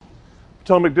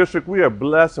Potomac District, we are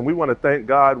blessed and we want to thank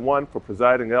God, one, for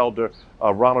presiding elder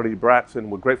Ronald E.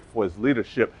 Braxton. We're grateful for his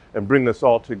leadership and bringing us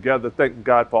all together. Thank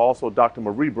God for also Dr.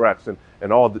 Marie Braxton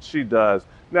and all that she does.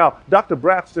 Now, Dr.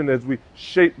 Braxton, as we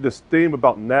shape this theme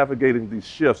about navigating these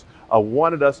shifts,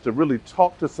 wanted us to really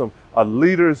talk to some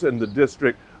leaders in the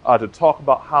district to talk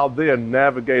about how they are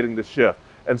navigating the shift.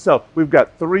 And so we've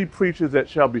got three preachers that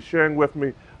shall be sharing with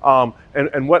me.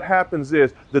 And what happens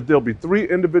is that there'll be three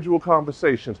individual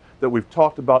conversations that we've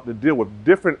talked about to deal with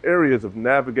different areas of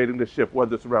navigating the shift,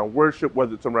 whether it's around worship,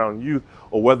 whether it's around youth,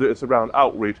 or whether it's around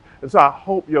outreach. And so I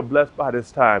hope you're blessed by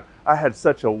this time. I had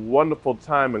such a wonderful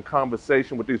time and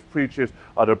conversation with these preachers,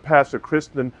 the Pastor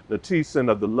Kristen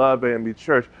Nateeson of the Love AME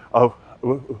Church.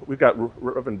 We got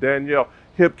Reverend Danielle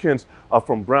Hipkins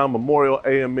from Brown Memorial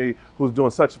AME, who's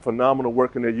doing such a phenomenal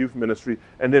work in their youth ministry,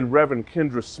 and then Reverend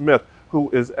Kendra Smith, who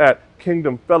is at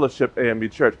Kingdom Fellowship AME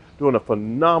Church, doing a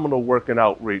phenomenal work in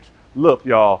outreach. Look,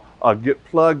 y'all, get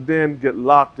plugged in, get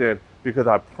locked in, because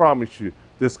I promise you,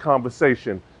 these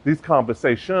conversations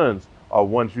are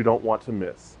ones you don't want to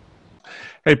miss.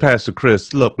 Hey, Pastor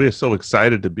Chris, look, we're so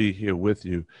excited to be here with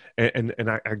you. And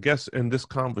I guess in this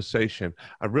conversation,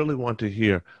 I really want to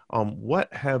hear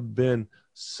what have been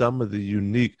some of the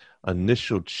unique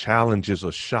initial challenges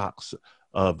or shocks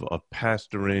of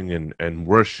pastoring and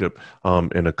worship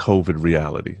in a COVID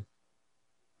reality?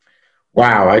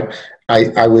 Wow,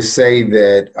 I would say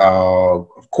that,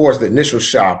 of course, the initial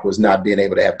shock was not being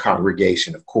able to have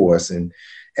congregation, of course, and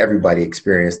everybody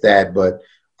experienced that. But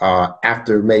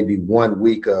after maybe 1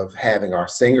 week of having our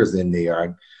singers in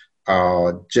there,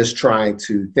 just trying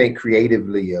to think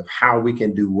creatively of how we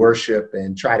can do worship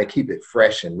and try to keep it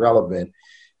fresh and relevant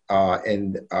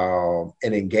and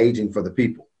engaging for the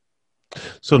people.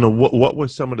 So now, what were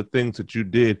some of the things that you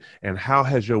did, and how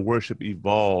has your worship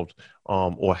evolved,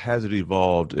 or has it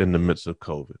evolved in the midst of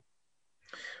COVID?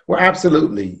 Well,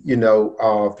 absolutely.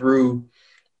 Through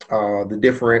the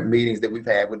different meetings that we've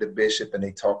had with the bishop, and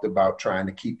they talked about trying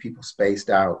to keep people spaced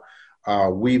out.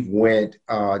 We've went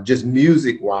just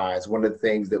music wise. One of the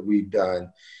things that we've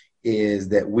done is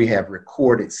that we have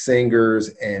recorded singers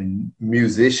and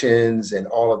musicians and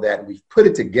all of that. And we've put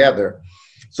it together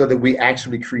so that we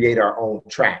actually create our own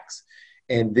tracks.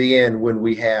 And then when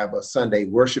we have a Sunday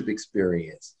worship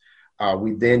experience,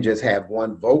 we then just have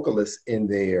one vocalist in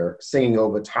there singing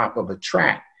over top of a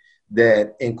track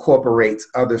that incorporates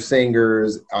other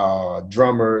singers,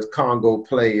 drummers, congo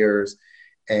players,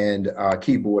 and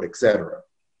keyboard, etc.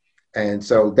 And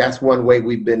so that's one way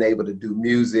we've been able to do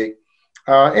music.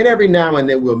 And every now and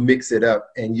then we'll mix it up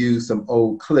and use some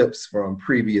old clips from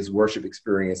previous worship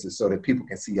experiences so that people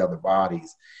can see other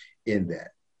bodies in that.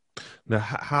 Now,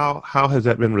 how has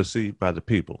that been received by the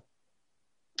people?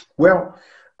 Well,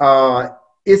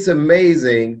 it's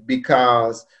amazing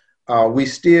because we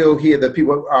still hear the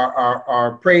people,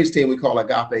 our praise team, we call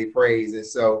Agape Praise. And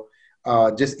so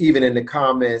just even in the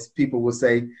comments, people will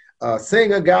say,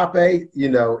 sing Agape,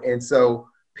 and so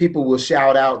people will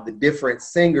shout out the different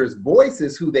singers'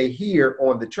 voices who they hear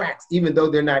on the tracks, even though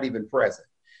they're not even present.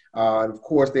 Of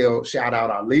course, they'll shout out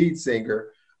our lead singer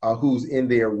who's in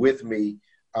there with me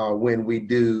when we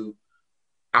do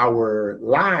our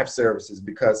live services,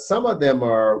 because some of them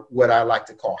are what I like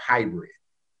to call hybrid.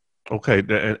 Okay,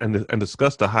 and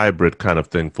discuss the hybrid kind of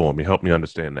thing for me. Help me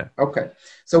understand that. Okay,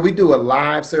 so we do a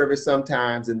live service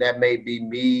sometimes, and that may be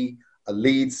me, a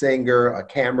lead singer, a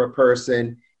camera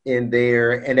person in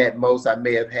there, and at most I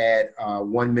may have had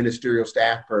one ministerial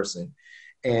staff person,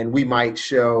 and we might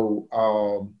show.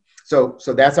 So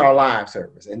that's our live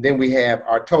service, and then we have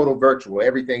our total virtual.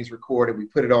 Everything's recorded. We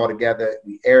put it all together.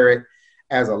 We air it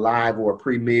as a live or a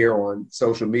premiere on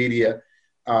social media.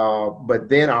 But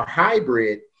then our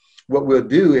hybrid, what we'll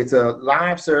do is a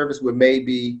live service with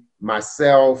maybe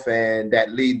myself and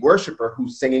that lead worshiper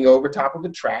who's singing over top of the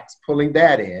tracks, pulling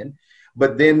that in.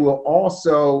 But then we'll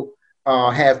also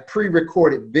have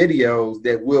pre-recorded videos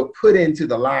that we'll put into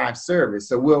the live service.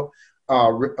 So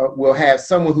we'll have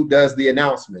someone who does the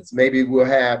announcements. Maybe we'll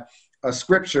have a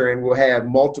scripture and we'll have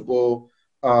multiple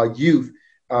youth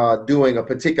doing a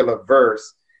particular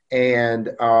verse. And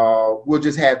we'll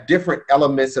just have different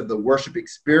elements of the worship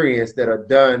experience that are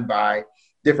done by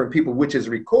different people, which is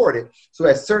recorded. So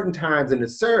at certain times in the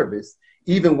service,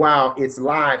 even while it's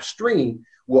live streamed,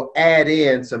 we'll add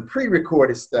in some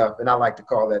pre-recorded stuff. And I like to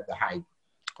call that the hype.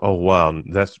 Oh, wow.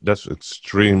 That's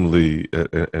extremely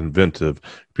inventive.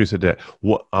 Appreciate that.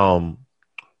 What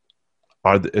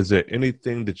is there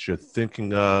anything that you're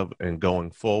thinking of and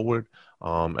going forward,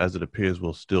 as it appears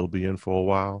we'll still be in for a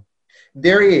while?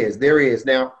 There is.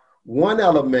 Now, One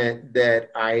element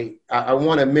that I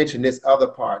want to mention, this other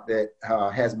part that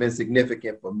has been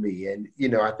significant for me, and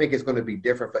I think it's going to be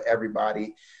different for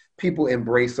everybody. People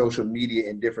embrace social media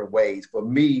in different ways. For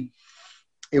me,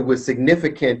 it was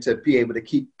significant to be able to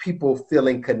keep people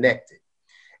feeling connected.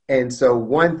 And so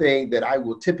one thing that I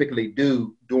will typically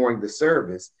do during the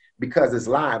service, because it's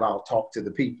live, I'll talk to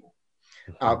the people.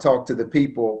 I'll talk to the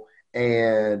people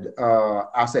and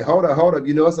I'll say, hold up.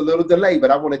 It's a little delay,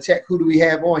 but I want to check, who do we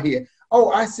have on here?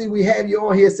 Oh, I see we have you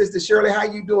on here, Sister Shirley. How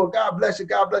you doing? God bless you.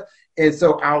 God bless. And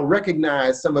so I'll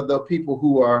recognize some of the people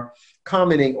who are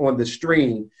commenting on the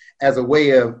stream as a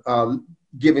way of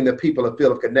giving the people a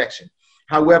feel of connection.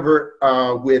 However,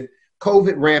 with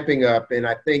COVID ramping up, and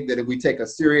I think that if we take a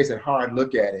serious and hard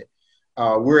look at it,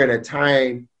 we're in a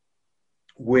time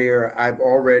where I've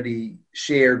already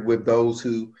shared with those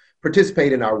who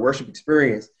participate in our worship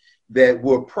experience that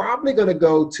we're probably going to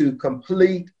go to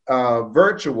complete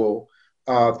virtual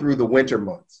through the winter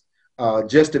months,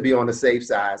 just to be on the safe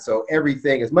side. So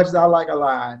everything, as much as I like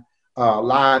a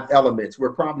live elements,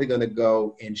 we're probably going to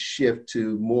go and shift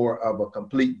to more of a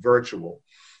complete virtual.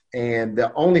 And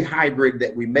the only hybrid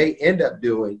that we may end up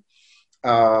doing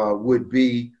would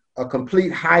be a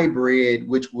complete hybrid,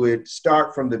 which would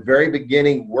start from the very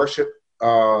beginning worship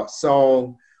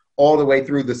song all the way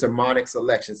through the sermonic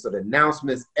selection. So the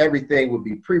announcements, everything would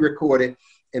be pre-recorded,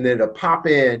 and then it'll pop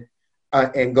in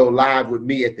and go live with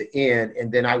me at the end.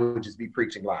 And then I would just be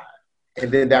preaching live.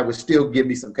 And then that would still give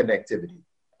me some connectivity.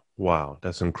 Wow,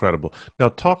 that's incredible. Now,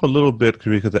 talk a little bit,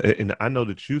 because and I know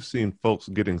that you've seen folks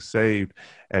getting saved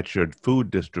at your food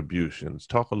distributions.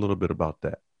 Talk a little bit about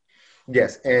that.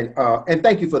 Yes, and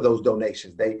thank you for those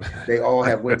donations. They all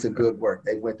have went to good work.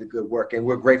 They went to good work, and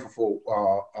we're grateful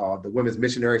for the Women's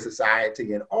Missionary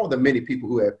Society and all the many people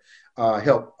who have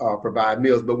helped provide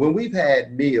meals. But when we've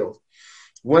had meals,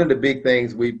 one of the big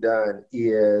things we've done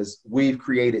is we've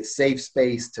created safe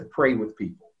space to pray with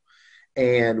people.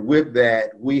 And with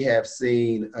that, we have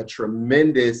seen a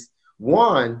tremendous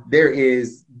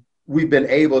we've been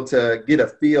able to get a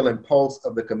feel and pulse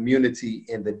of the community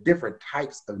and the different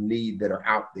types of need that are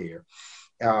out there,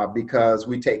 because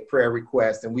we take prayer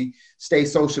requests and we stay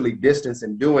socially distanced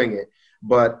in doing it.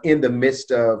 But in the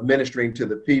midst of ministering to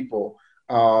the people,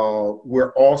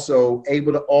 we're also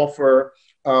able to offer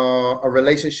a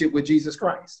relationship with Jesus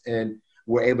Christ. And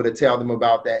we're able to tell them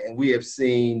about that. And we have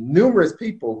seen numerous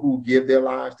people who give their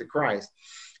lives to Christ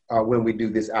when we do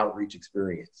this outreach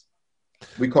experience.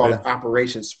 We call it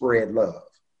Operation Spread Love.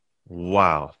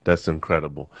 Wow, that's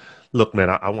incredible. Look,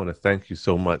 man, I want to thank you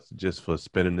so much just for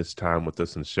spending this time with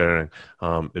us and sharing.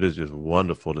 It is just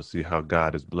wonderful to see how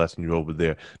God is blessing you over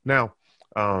there. Now,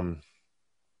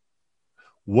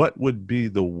 what would be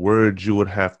the words you would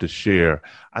have to share?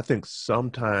 I think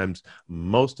sometimes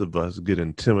most of us get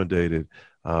intimidated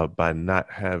by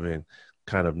not having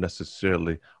kind of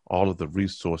necessarily all of the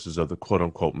resources of the quote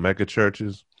unquote mega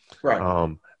churches.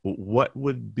 Right. What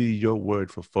would be your word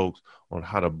for folks on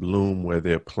how to bloom where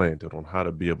they're planted, on how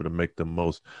to be able to make the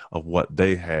most of what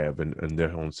they have in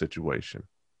their own situation?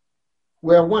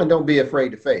 Well, one, don't be afraid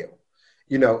to fail.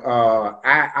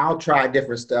 I'll try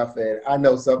different stuff, and I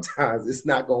know sometimes it's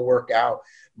not going to work out,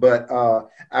 but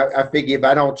I figure if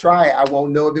I don't try it, I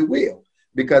won't know if it will,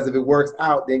 because if it works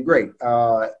out, then great.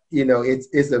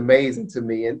 It's amazing to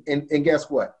me. And guess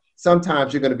what?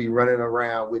 Sometimes you're going to be running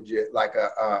around with like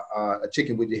a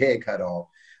chicken with your head cut off.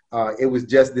 It was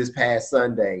just this past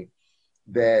Sunday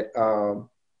that,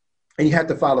 and you have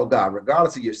to follow God,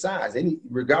 regardless of your size,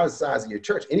 regardless of the size of your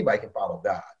church, anybody can follow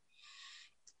God.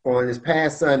 On this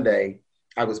past Sunday,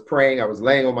 I was praying, I was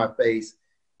laying on my face,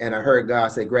 and I heard God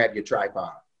say, grab your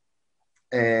tripod.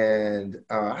 And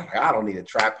I don't need a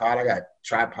tripod. I got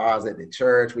tripods at the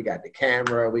church. We got the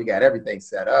camera. We got everything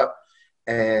set up.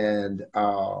 And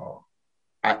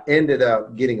I ended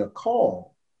up getting a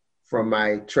call from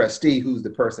my trustee, who's the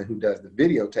person who does the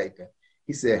videotaping.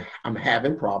 He said, I'm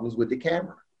having problems with the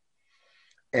camera.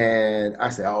 And I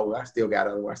said, oh, I still got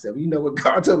other. I said, well, you know what?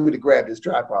 God told me to grab this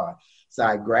tripod. So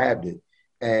I grabbed it.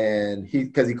 And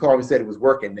because he called me and said it was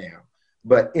working now.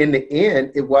 But in the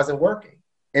end, it wasn't working.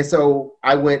 And so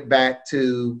I went back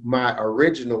to my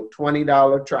original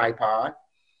 $20 tripod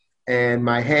and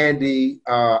my handy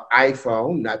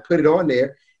iPhone, and I put it on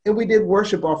there, and we did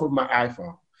worship off of my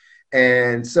iPhone.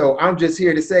 And so I'm just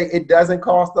here to say it doesn't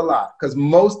cost a lot, because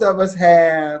most of us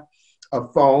have a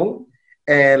phone.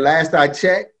 And last I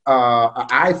checked, an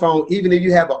iPhone, even if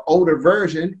you have an older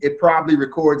version, it probably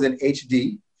records in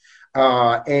HD.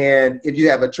 And if you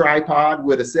have a tripod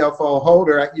with a cell phone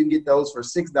holder, you can get those for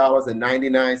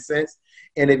 $6.99.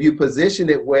 And if you position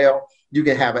it well, you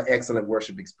can have an excellent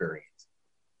worship experience.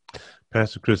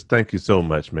 Pastor Chris, thank you so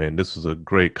much, man. This was a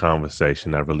great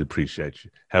conversation. I really appreciate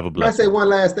you. Have a Can I blessed say one. one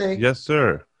last thing? Yes,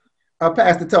 sir.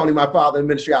 Pastor Tony, my father in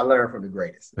ministry, I learned from the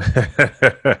greatest.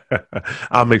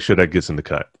 I'll make sure that gets in the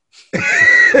cut.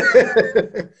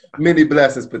 Many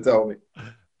blessings, Potomac.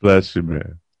 Bless you,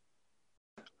 man.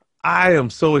 I am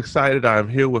so excited. I'm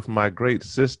here with my great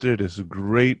sister, this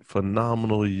great,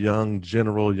 phenomenal young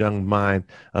general, young mind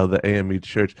of the AME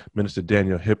Church, Minister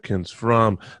Danielle Hipkins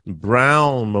from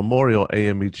Brown Memorial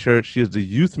AME Church. She is the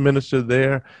youth minister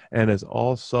there and is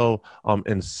also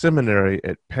in seminary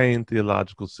at Payne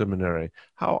Theological Seminary.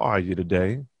 How are you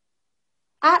today?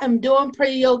 I am doing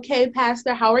pretty okay,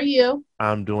 Pastor. How are you?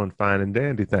 I'm doing fine and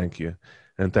dandy, thank you.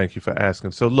 And thank you for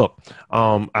asking. So, look,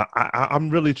 I'm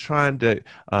really trying to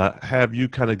have you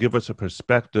kind of give us a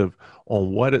perspective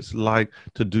on what it's like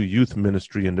to do youth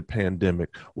ministry in the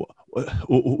pandemic.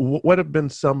 What have been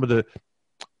some of the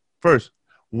first,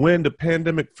 when the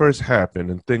pandemic first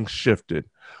happened and things shifted,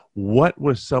 what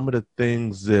were some of the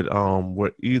things that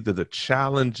were either the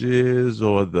challenges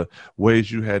or the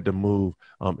ways you had to move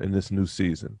in this new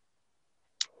season?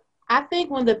 I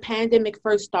think when the pandemic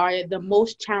first started, the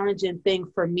most challenging thing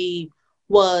for me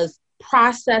was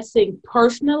processing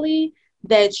personally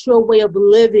that your way of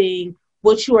living,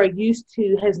 what you are used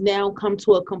to, has now come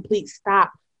to a complete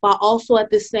stop, while also at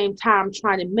the same time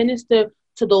trying to minister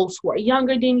to those who are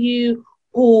younger than you,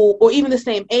 who or even the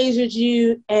same age as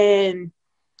you, and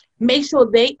make sure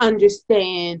they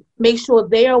understand, make sure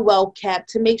they are well kept,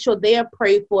 to make sure they are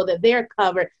prayed for, that they're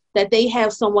covered, that they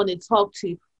have someone to talk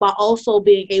to, while also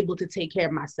being able to take care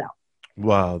of myself.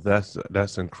 Wow,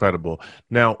 that's incredible.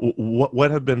 Now, what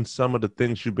have been some of the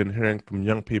things you've been hearing from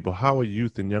young people? How are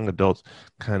youth and young adults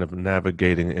kind of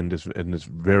navigating in this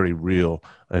very real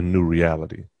and new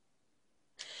reality?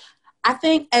 I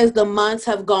think as the months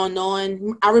have gone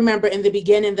on, I remember in the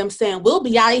beginning them saying, we'll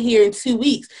be out of here in 2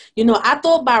 weeks. You know, I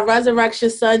thought by Resurrection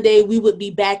Sunday, we would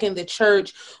be back in the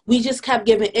church. We just kept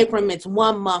giving increments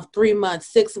 1 month, 3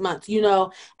 months, 6 months. You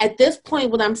know, at this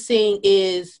point, what I'm seeing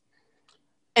is,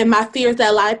 and my fear is that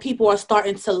a lot of people are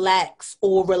starting to lax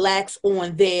or relax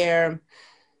on their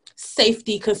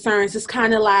safety concerns. It's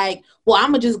kind of like, well, I'm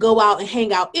going to just go out and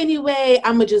hang out anyway.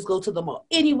 I'm going to just go to the mall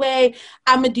anyway.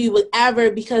 I'm going to do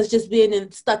whatever because just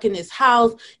stuck in this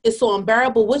house is so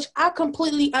unbearable, which I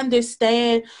completely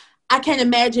understand. I can't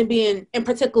imagine being, in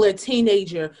particular, a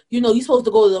teenager. You know, you're supposed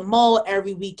to go to the mall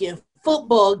every weekend,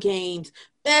 football games,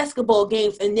 basketball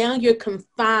games, and now you're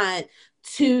confined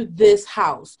to this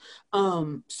house.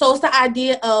 So it's the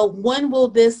idea of, when will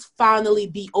this finally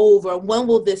be over? When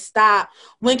will this stop?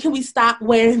 When can we stop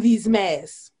wearing these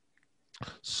masks?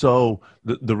 So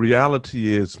the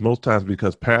reality is, most times,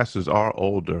 because pastors are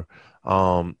older,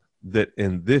 that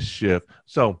in this shift,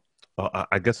 so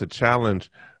I guess a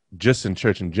challenge just in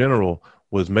church in general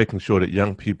was making sure that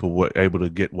young people were able to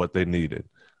get what they needed.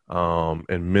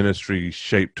 And ministry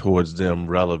shaped towards them,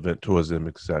 relevant towards them,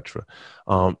 etc.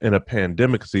 In a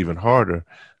pandemic, it's even harder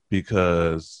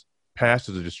because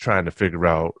pastors are just trying to figure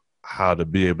out how to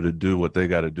be able to do what they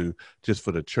got to do just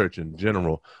for the church in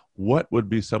general. What would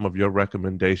be some of your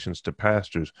recommendations to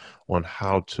pastors on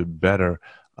how to better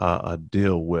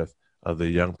deal with the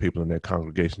young people in their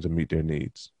congregations to meet their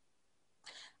needs?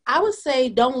 I would say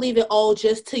don't leave it all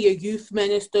just to your youth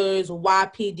ministers,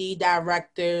 YPD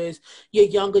directors, your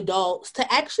young adults,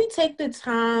 to actually take the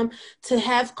time to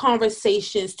have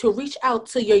conversations, to reach out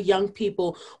to your young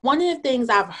people. One of the things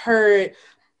I've heard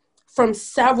from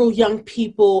several young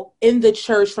people in the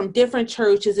church from different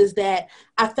churches is that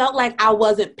I felt like I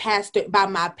wasn't pastored by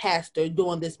my pastor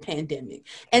during this pandemic.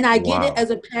 And I get it, Wow.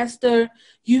 as a pastor,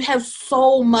 you have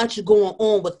so much going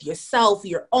on with yourself,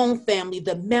 your own family,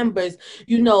 the members,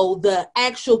 you know, the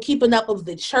actual keeping up of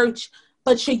the church.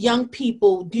 But your young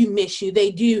people do miss you.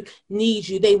 They do need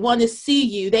you. They want to see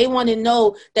you. They want to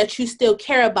know that you still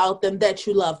care about them, that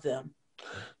you love them.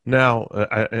 Now,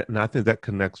 I think that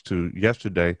connects to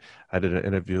yesterday. I did an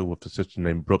interview with a sister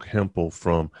named Brooke Hempel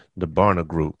from the Barna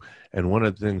Group. And one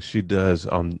of the things she does,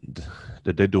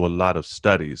 that they do a lot of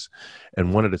studies.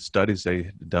 And one of the studies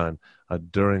they done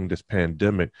during this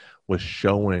pandemic was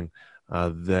showing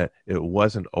that it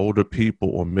wasn't older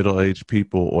people or middle-aged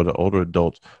people or the older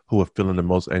adults who were feeling the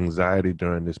most anxiety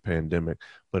during this pandemic,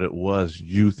 but it was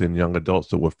youth and young adults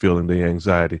that were feeling the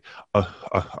anxiety.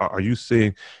 Are you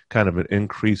seeing kind of an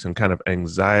increase in kind of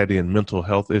anxiety and mental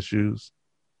health issues?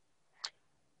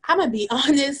 I'm going to be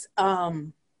honest.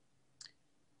 I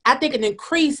think an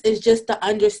increase is just the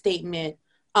understatement.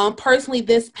 Personally,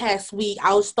 this past week,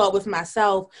 I'll start with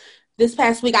myself. This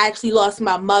past week, I actually lost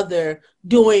my mother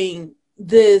during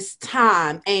this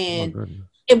time. Oh my And goodness.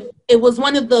 it was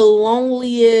one of the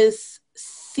loneliest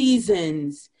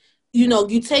seasons, you know,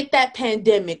 you take that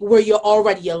pandemic where you're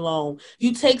already alone.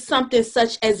 You take something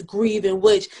such as grieving,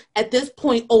 which at this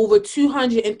point, over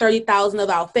 230,000 of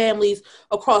our families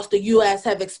across the U.S.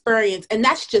 have experienced. And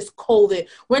that's just COVID.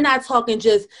 We're not talking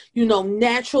just, you know,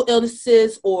 natural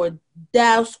illnesses or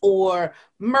deaths or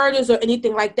murders or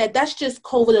anything like that. That's just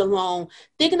COVID alone.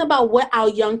 Thinking about what our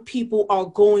young people are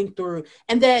going through,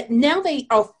 and that now they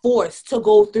are forced to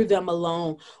go through them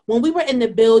alone. When we were in the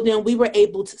building, we were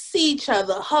able to see each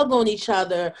other, hug on each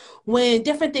other. When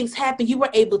different things happen, you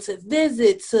were able to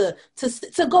visit, to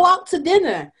go out to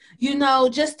dinner, you know,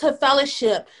 just to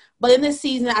fellowship. But in this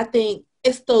season, I think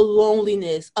it's the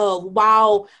loneliness of,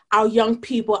 while our young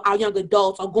people, our young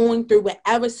adults are going through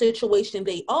whatever situation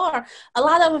they are, a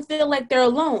lot of them feel like they're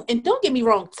alone. And don't get me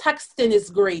wrong, texting is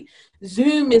great.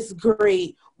 Zoom is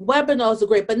great. Webinars are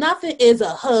great, but nothing is a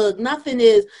hug. Nothing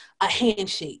is a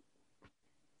handshake.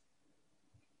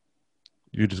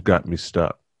 You just got me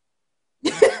stuck.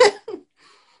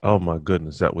 Oh my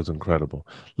goodness, that was incredible.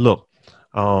 Look,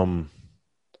 I'm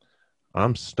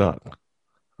stuck.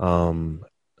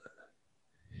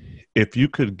 If you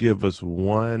could give us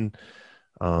one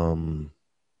kind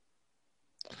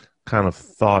of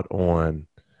thought on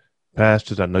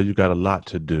pastors, I know you got a lot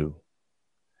to do,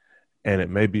 and it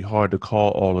may be hard to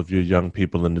call all of your young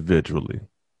people individually.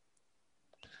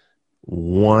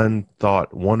 One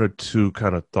thought, one or two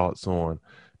kind of thoughts on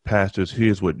pastors,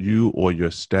 here's what you or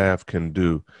your staff can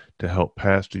do to help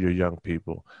pastor your young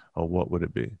people, or what would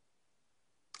it be?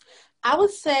 I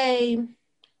would say,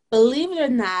 believe it or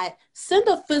not, send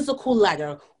a physical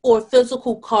letter or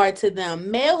physical card to them.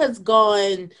 Mail has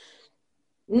gone,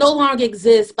 no longer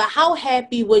exists, but how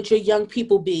happy would your young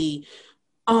people be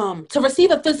to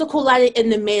receive a physical letter in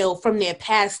the mail from their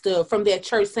pastor, from their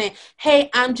church, saying, hey,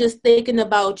 I'm just thinking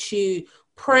about you,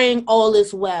 praying all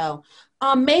is well.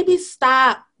 Maybe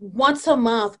stop once a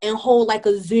month and hold like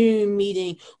a Zoom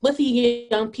meeting with your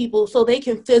young people so they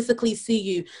can physically see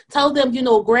you. Tell them, you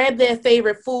know, grab their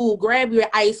favorite food, grab your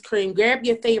ice cream, grab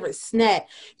your favorite snack,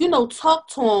 you know, talk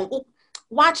to them,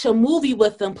 watch a movie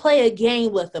with them, play a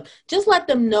game with them. Just let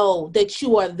them know that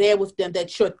you are there with them,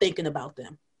 that you're thinking about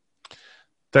them.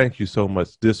 Thank you so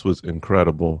much. This was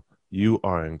incredible. You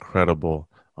are incredible.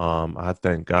 I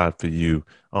thank God for you.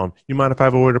 You mind if I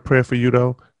have a word of prayer for you,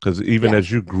 though? Because even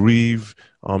as you grieve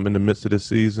in the midst of this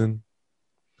season,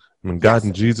 I mean, God,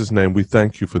 in Jesus' name, we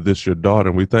thank you for this, your daughter.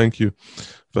 And we thank you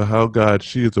for how, God,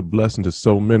 she is a blessing to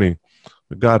so many.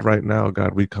 But God, right now,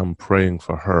 God, we come praying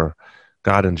for her.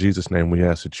 God, in Jesus' name, we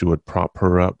ask that you would prop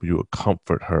her up, you would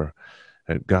comfort her.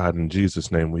 And God, in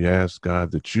Jesus' name, we ask,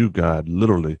 God, that you, God,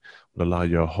 literally would allow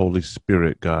your Holy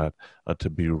Spirit, God, to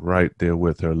be right there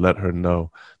with her. Let her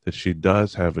know that she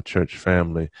does have a church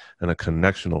family and a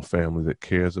connectional family that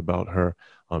cares about her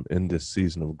in this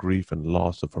season of grief and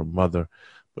loss of her mother.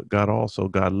 But God, also,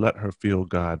 God, let her feel,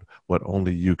 God, what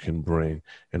only you can bring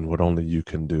and what only you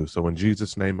can do. So in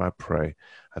Jesus' name I pray.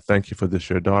 I thank you for this,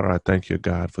 your daughter. I thank you,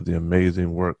 God, for the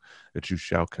amazing work that you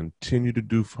shall continue to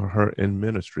do for her in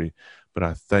ministry. But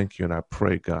I thank you and I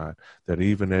pray, God, that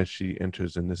even as she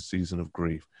enters in this season of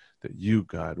grief, that you,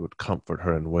 God, would comfort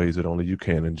her in ways that only you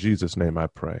can. In Jesus' name I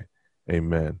pray.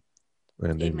 Amen.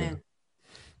 And amen.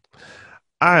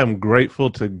 I am grateful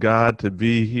to God to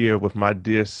be here with my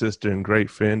dear sister and great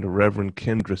friend, the Reverend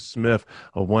Kendra Smith,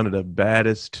 one of the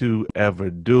baddest to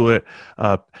ever do it.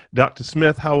 Dr.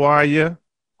 Smith, how are you?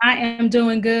 I am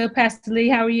doing good. Pastor Lee,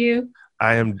 how are you?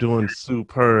 I am doing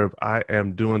superb.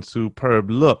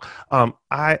 Look,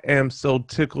 I am so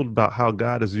tickled about how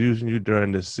God is using you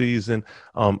during this season.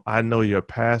 I know your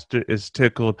pastor is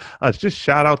tickled. Just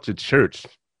shout out to church.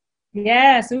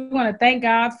 Yes, we want to thank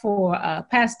God for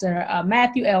Pastor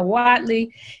Matthew L.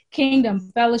 Watley, Kingdom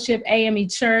Fellowship AME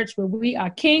Church, where we are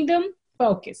kingdom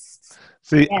focused.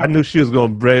 See, yes. I knew she was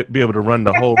going to be able to run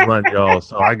the whole run, y'all.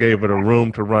 So I gave her the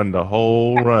room to run the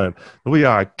whole run. We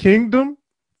are kingdom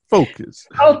focused.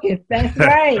 Focus, that's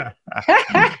right.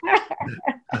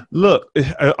 Look,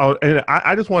 and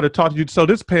I just want to talk to you. So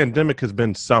this pandemic has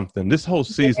been something. This whole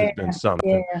season has been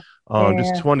something.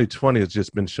 This 2020 has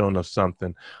just been showing us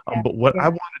something. But what I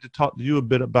wanted to talk to you a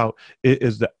bit about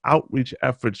is the outreach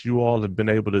efforts you all have been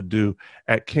able to do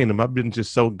at Kingdom. I've been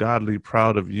just so godly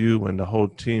proud of you and the whole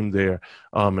team there,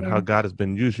 and how God has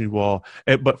been using you all.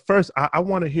 But first, I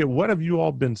want to hear, what have you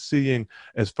all been seeing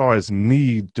as far as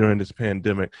need during this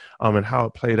pandemic, and how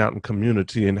it played out in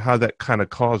community and how that kind of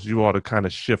caused you all to kind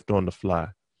of shift on the fly?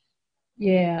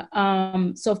 Yeah.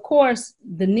 So of course,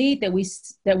 the need that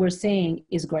we're seeing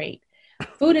is great.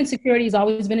 Food insecurity has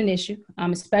always been an issue,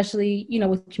 especially,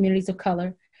 with communities of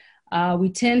color. We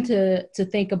tend to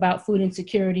think about food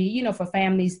insecurity, for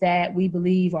families that we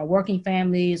believe are working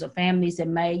families or families that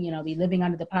may, be living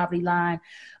under the poverty line.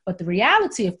 But the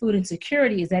reality of food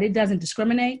insecurity is that it doesn't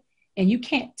discriminate, and you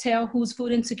can't tell who's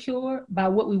food insecure by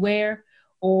what we wear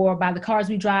or by the cars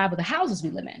we drive or the houses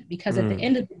we live in. Because at the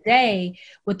end of the day,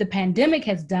 what the pandemic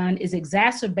has done is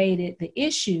exacerbated the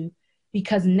issue,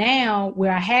 because now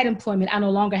where I had employment, I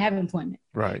no longer have employment.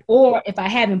 Right. Or if I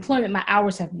have employment, my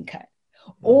hours have been cut.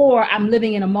 Or I'm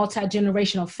living in a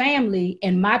multi-generational family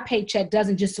and my paycheck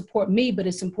doesn't just support me, but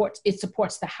it supports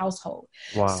the household.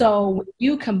 Wow. So when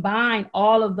you combine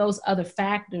all of those other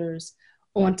factors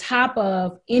on top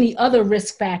of any other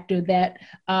risk factor that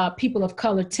people of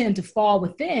color tend to fall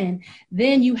within,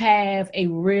 then you have a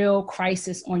real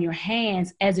crisis on your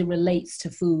hands as it relates to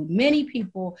food. Many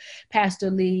people, Pastor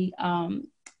Lee,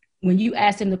 when you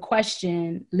ask them the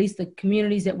question, at least the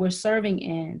communities that we're serving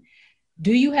in,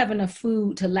 do you have enough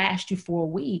food to last you for a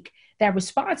week? That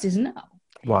response is no.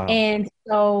 Wow. And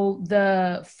so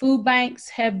the food banks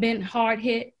have been hard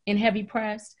hit and heavy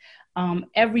pressed.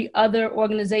 Every other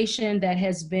organization that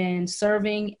has been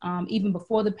serving, even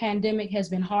before the pandemic, has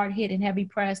been hard hit and heavy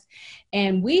pressed.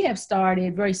 And we have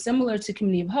started, very similar to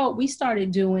Community of Hope, we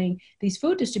started doing these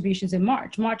food distributions in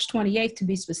March 28th to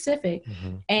be specific.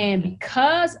 Mm-hmm. And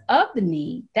because of the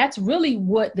need, that's really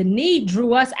what the need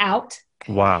drew us out.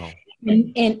 Wow.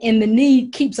 And the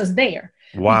need keeps us there.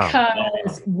 Wow.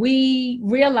 Because we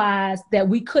realized that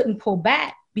we couldn't pull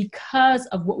back because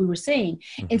of what we were seeing.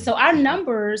 Mm-hmm. And so our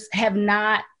numbers have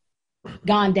not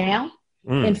gone down.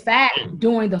 In fact,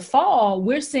 during the fall,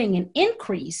 we're seeing an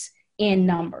increase in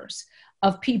numbers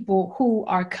of people who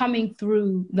are coming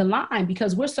through the line,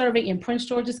 because we're serving in Prince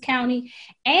George's County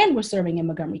and we're serving in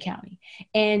Montgomery County.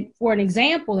 And for an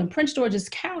example, in Prince George's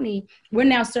County, we're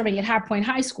now serving at High Point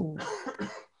High School.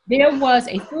 There was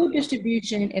a food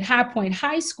distribution at High Point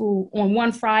High School on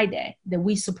one Friday that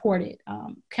we supported.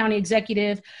 County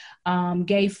executive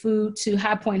gave food to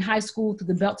High Point High School through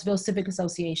the Beltsville Civic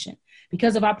Association.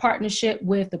 Because of our partnership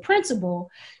with the principal,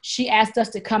 she asked us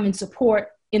to come and support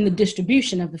in the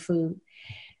distribution of the food.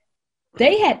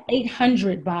 They had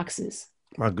 800 boxes.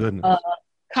 My goodness.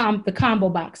 The combo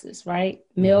boxes, right?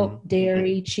 Milk,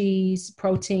 dairy, cheese,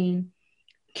 protein.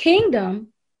 Kingdom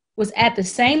was at the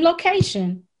same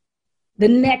location the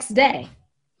next day.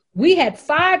 We had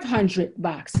 500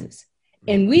 boxes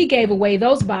and we gave away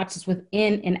those boxes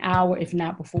within an hour, if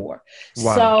not before.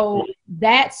 Wow. So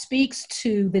that speaks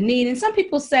to the need. And some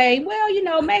people say,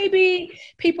 well, maybe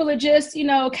people are just,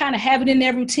 kind of have it in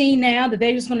their routine now that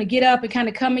they're just going to get up and kind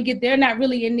of come and get, they're not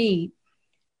really in need.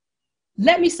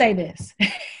 Let me say this.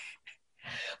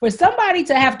 For somebody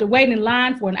to have to wait in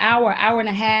line for an hour and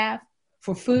a half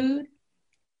for food,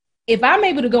 if I'm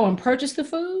able to go and purchase the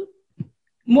food,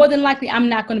 more than likely I'm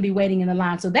not going to be waiting in the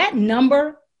line. So that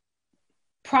number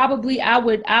probably I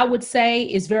would say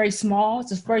is very small.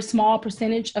 It's a very small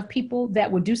percentage of people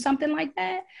that would do something like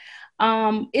that.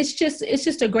 It's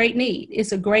just a great need.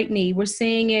 It's a great need. We're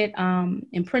seeing it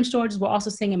in Prince George's. We're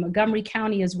also seeing it in Montgomery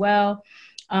County as well.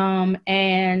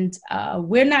 And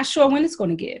we're not sure when it's going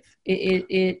to give.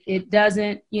 It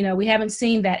doesn't, we haven't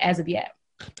seen that as of yet.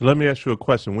 Let me ask you a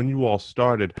question. When you all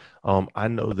started, I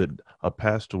know that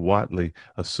Pastor Whatley,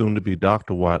 soon to be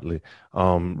Dr. Whatley,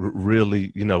 really,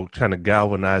 trying to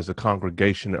galvanize the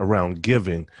congregation around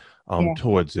giving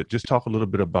towards it. Just talk a little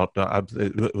bit about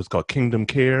it was called Kingdom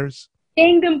Cares.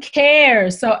 Kingdom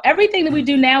Cares. So everything that we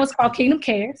do now is called Kingdom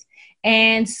Cares.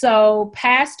 And so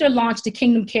Pastor launched the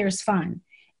Kingdom Cares Fund.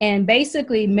 And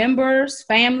basically members,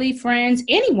 family, friends,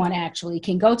 anyone actually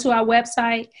can go to our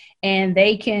website and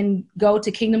they can go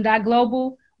to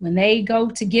kingdom.global. When they go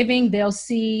to giving, they'll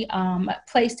see a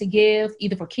place to give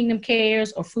either for Kingdom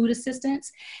Cares or food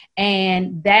assistance.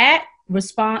 And that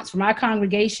response from our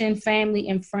congregation, family,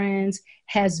 and friends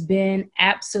has been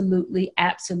absolutely,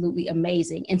 absolutely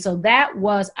amazing. And so that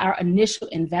was our initial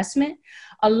investment,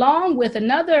 along with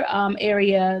another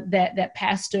area that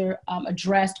Pastor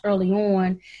addressed early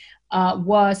on,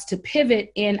 was to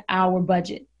pivot in our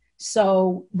budget.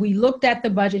 So we looked at the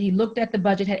budget, he looked at the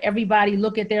budget, had everybody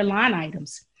look at their line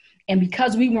items. And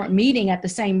because we weren't meeting at the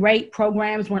same rate,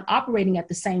 programs weren't operating at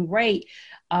the same rate,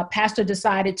 Pastor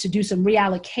decided to do some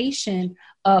reallocation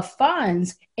of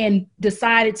funds and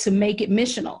decided to make it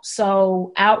missional.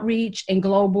 So outreach and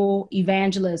global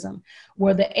evangelism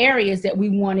were the areas that we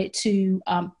wanted to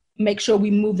make sure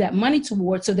we move that money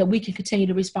towards so that we can continue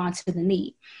to respond to the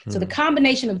need. So the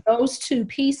combination of those two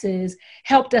pieces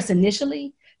helped us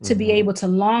initially to be able to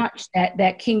launch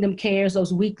that Kingdom Cares,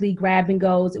 those weekly grab and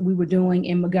goes that we were doing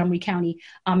in Montgomery County,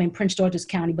 in Prince George's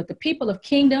County. But the people of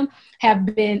Kingdom have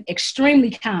been extremely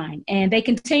kind, and they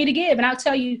continue to give. And I'll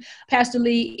tell you, Pastor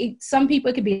Lee, some people,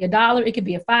 it could be $1, it could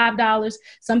be $5.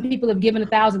 Some people have given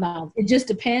 $1,000. It just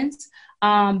depends.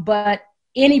 But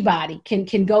anybody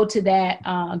can go to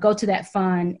that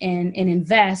fund and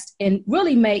invest and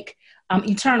really make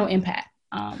eternal impact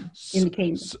in the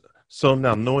kingdom. So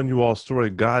now, knowing you all's story,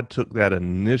 God took that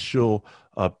initial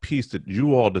piece that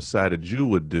you all decided you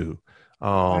would do,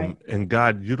 Right. and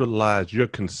God utilized your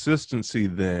consistency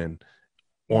then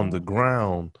on the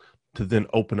ground to then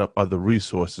open up other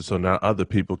resources so now other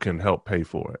people can help pay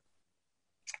for it.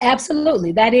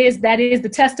 Absolutely. That is the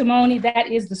testimony. That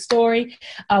is the story.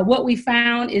 What we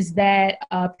found is that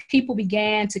people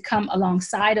began to come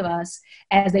alongside of us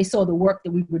as they saw the work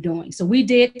that we were doing. So we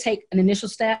did take an initial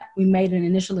step. We made an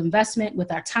initial investment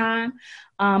with our time,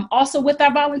 also with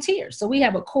our volunteers. So we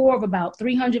have a core of about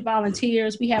 300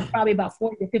 volunteers. We have probably about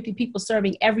 40 to 50 people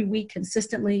serving every week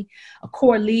consistently, a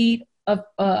core leads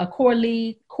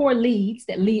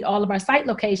that lead all of our site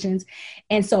locations.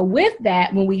 And so with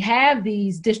that, when we have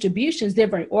these distributions, they're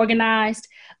very organized.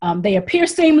 They appear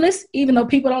seamless, even though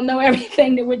people don't know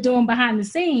everything that we're doing behind the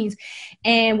scenes.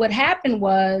 And what happened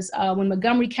was when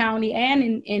Montgomery County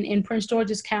and in Prince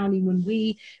George's County, when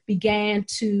we began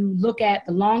to look at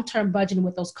the long-term budget and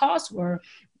what those costs were,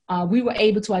 we were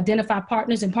able to identify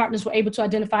partners, and partners were able to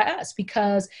identify us,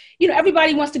 because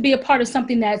everybody wants to be a part of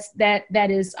something that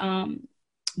is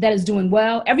doing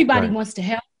well. Everybody Right. wants to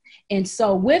help. And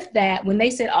so with that, when they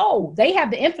said, oh, they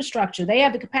have the infrastructure, they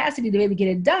have the capacity to be able to get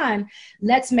it done,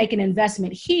 let's make an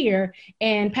investment here.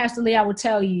 And Pastor Lee, I will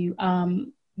tell you,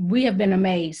 we have been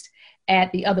amazed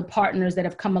at the other partners that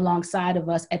have come alongside of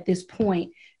us at this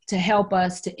point to help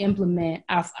us to implement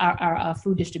our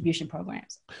food distribution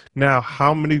programs. Now,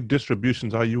 how many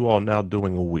distributions are you all now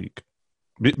doing a week?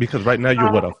 Because right now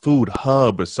you're a food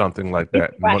hub or something like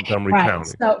that in Montgomery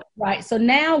County. So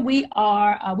now we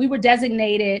were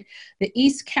designated the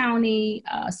East County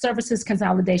Services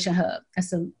Consolidation Hub.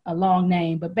 That's a long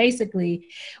name, but basically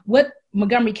what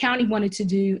Montgomery County wanted to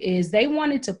do is they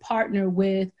wanted to partner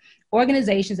with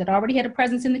organizations that already had a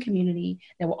presence in the community,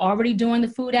 that were already doing the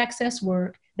food access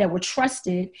work, that were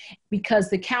trusted, because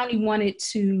the county wanted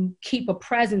to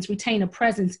retain a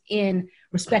presence in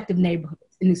respective neighborhoods,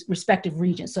 in these respective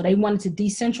regions. So they wanted to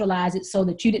decentralize it so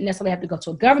that you didn't necessarily have to go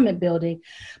to a government building,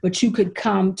 but you could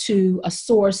come to a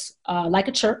source like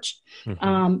a church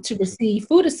to receive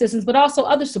food assistance, but also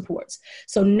other supports.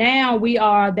 So now we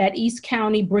are that East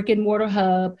County brick and mortar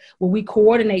hub where we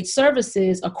coordinate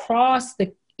services across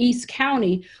the East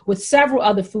County with several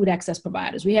other food access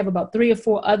providers. We have about 3 or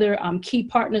 4 other key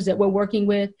partners that we're working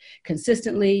with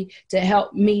consistently to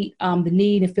help meet the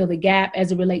need and fill the gap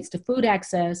as it relates to food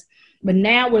access. But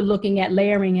now we're looking at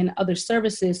layering in other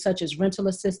services such as rental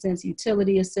assistance,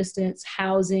 utility assistance,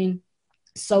 housing,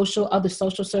 other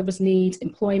social service needs,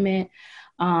 employment.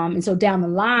 And so down the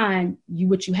line,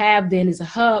 what you have then is a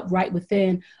hub right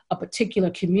within a particular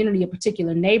community, a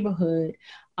particular neighborhood,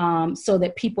 so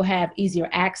that people have easier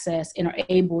access and are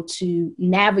able to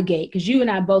navigate. Because you and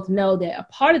I both know that a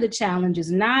part of the challenge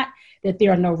is not that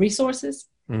there are no resources.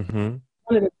 Mm-hmm.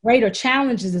 One of the greater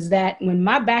challenges is that when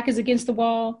my back is against the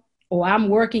wall or I'm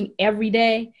working every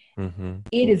day,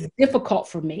 it is difficult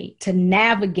for me to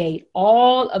navigate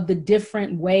all of the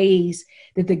different ways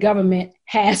that the government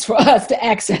has for us to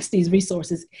access these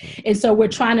resources. And so we're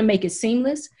trying to make it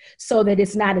seamless so that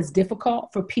it's not as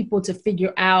difficult for people to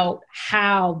figure out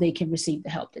how they can receive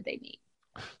the help that they need.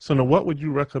 So now what would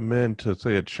you recommend to,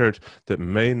 say, a church that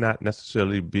may not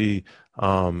necessarily be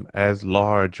as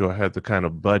large or have the kind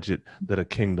of budget that a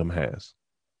Kingdom has?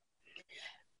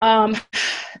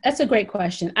 That's a great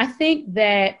question. I think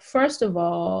that, first of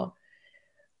all,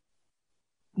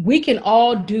 we can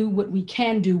all do what we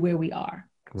can do where we are.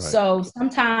 Right. So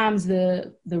sometimes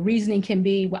the reasoning can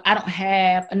be, well, I don't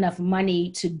have enough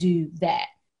money to do that.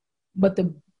 But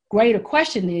the greater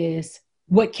question is,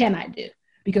 what can I do?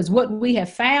 Because what we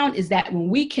have found is that when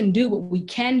we can do what we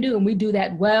can do, and we do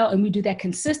that well, and we do that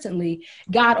consistently,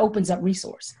 God opens up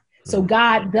resource. So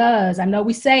God does, I know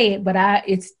we say it, but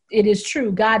it is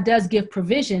true. God does give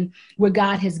provision where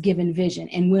God has given vision.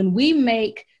 And when we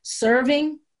make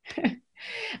serving,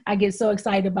 I get so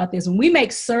excited about this. When we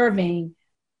make serving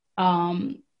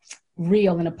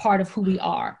real and a part of who we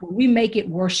are, when we make it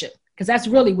worship, because that's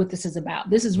really what this is about.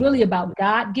 This is really about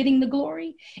God getting the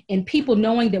glory and people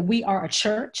knowing that we are a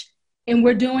church and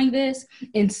we're doing this.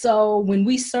 And so when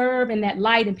we serve in that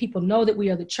light and people know that we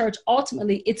are the church,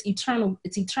 ultimately it's eternal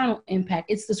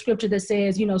impact. It's the scripture that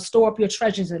says, store up your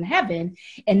treasures in heaven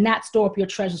and not store up your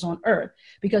treasures on earth,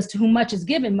 because to whom much is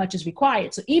given, much is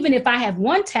required. So even if I have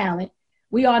one talent,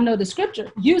 we all know the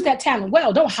scripture, use that talent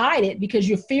well. Don't hide it because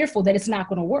you're fearful that it's not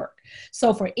going to work.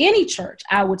 So for any church,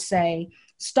 I would say,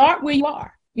 start where you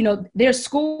are. There's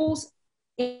schools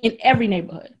in every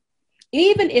neighborhood.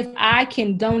 Even if I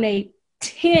can donate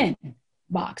 10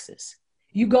 boxes,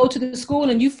 you go to the school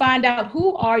and you find out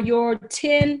who are your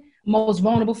 10 most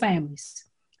vulnerable families.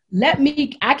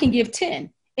 I can give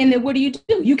 10. And then what do?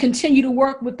 You continue to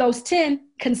work with those 10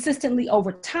 consistently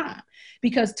over time.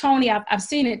 Because Tony, I've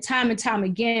seen it time and time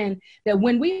again, that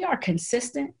when we are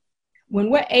consistent, when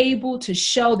we're able to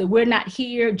show that we're not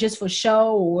here just for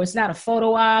show, or it's not a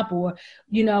photo op, or,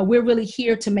 we're really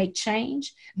here to make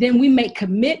change, then we make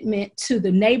commitment to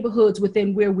the neighborhoods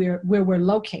within where we're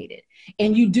located.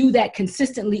 And you do that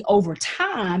consistently over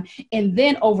time. And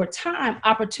then over time,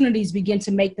 opportunities begin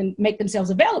to make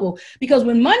themselves available. Because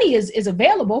when money is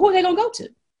available, who are they going to go to?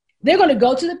 They're going to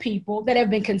go to the people that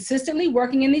have been consistently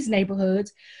working in these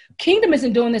neighborhoods. Kingdom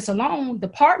isn't doing this alone. The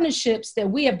partnerships that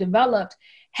we have developed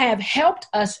have helped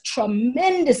us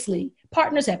tremendously.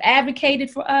 Partners have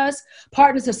advocated for us.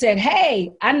 Partners have said,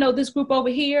 hey, I know this group over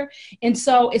here. And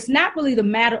so it's not really the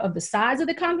matter of the size of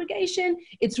the congregation.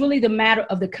 It's really the matter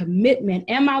of the commitment.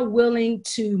 Am I willing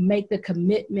to make the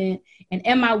commitment? And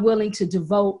am I willing to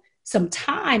devote some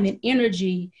time and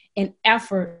energy and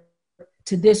effort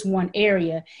to this one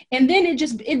area? And then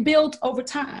it builds over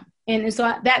time. And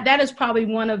so that is probably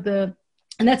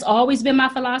and that's always been my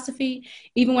philosophy.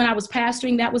 Even when I was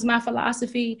pastoring, that was my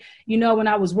philosophy. When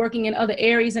I was working in other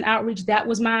areas and outreach, that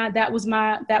was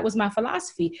my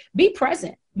philosophy. Be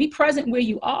present where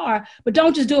you are, but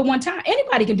don't just do it one time.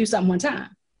 Anybody can do something one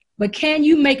time, but can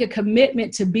you make a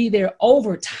commitment to be there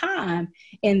over time?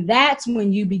 And that's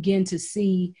when you begin to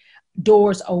see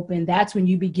doors open. That's when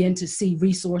you begin to see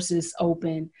resources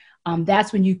open.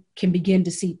 That's when you can begin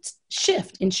to see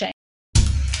shift and change.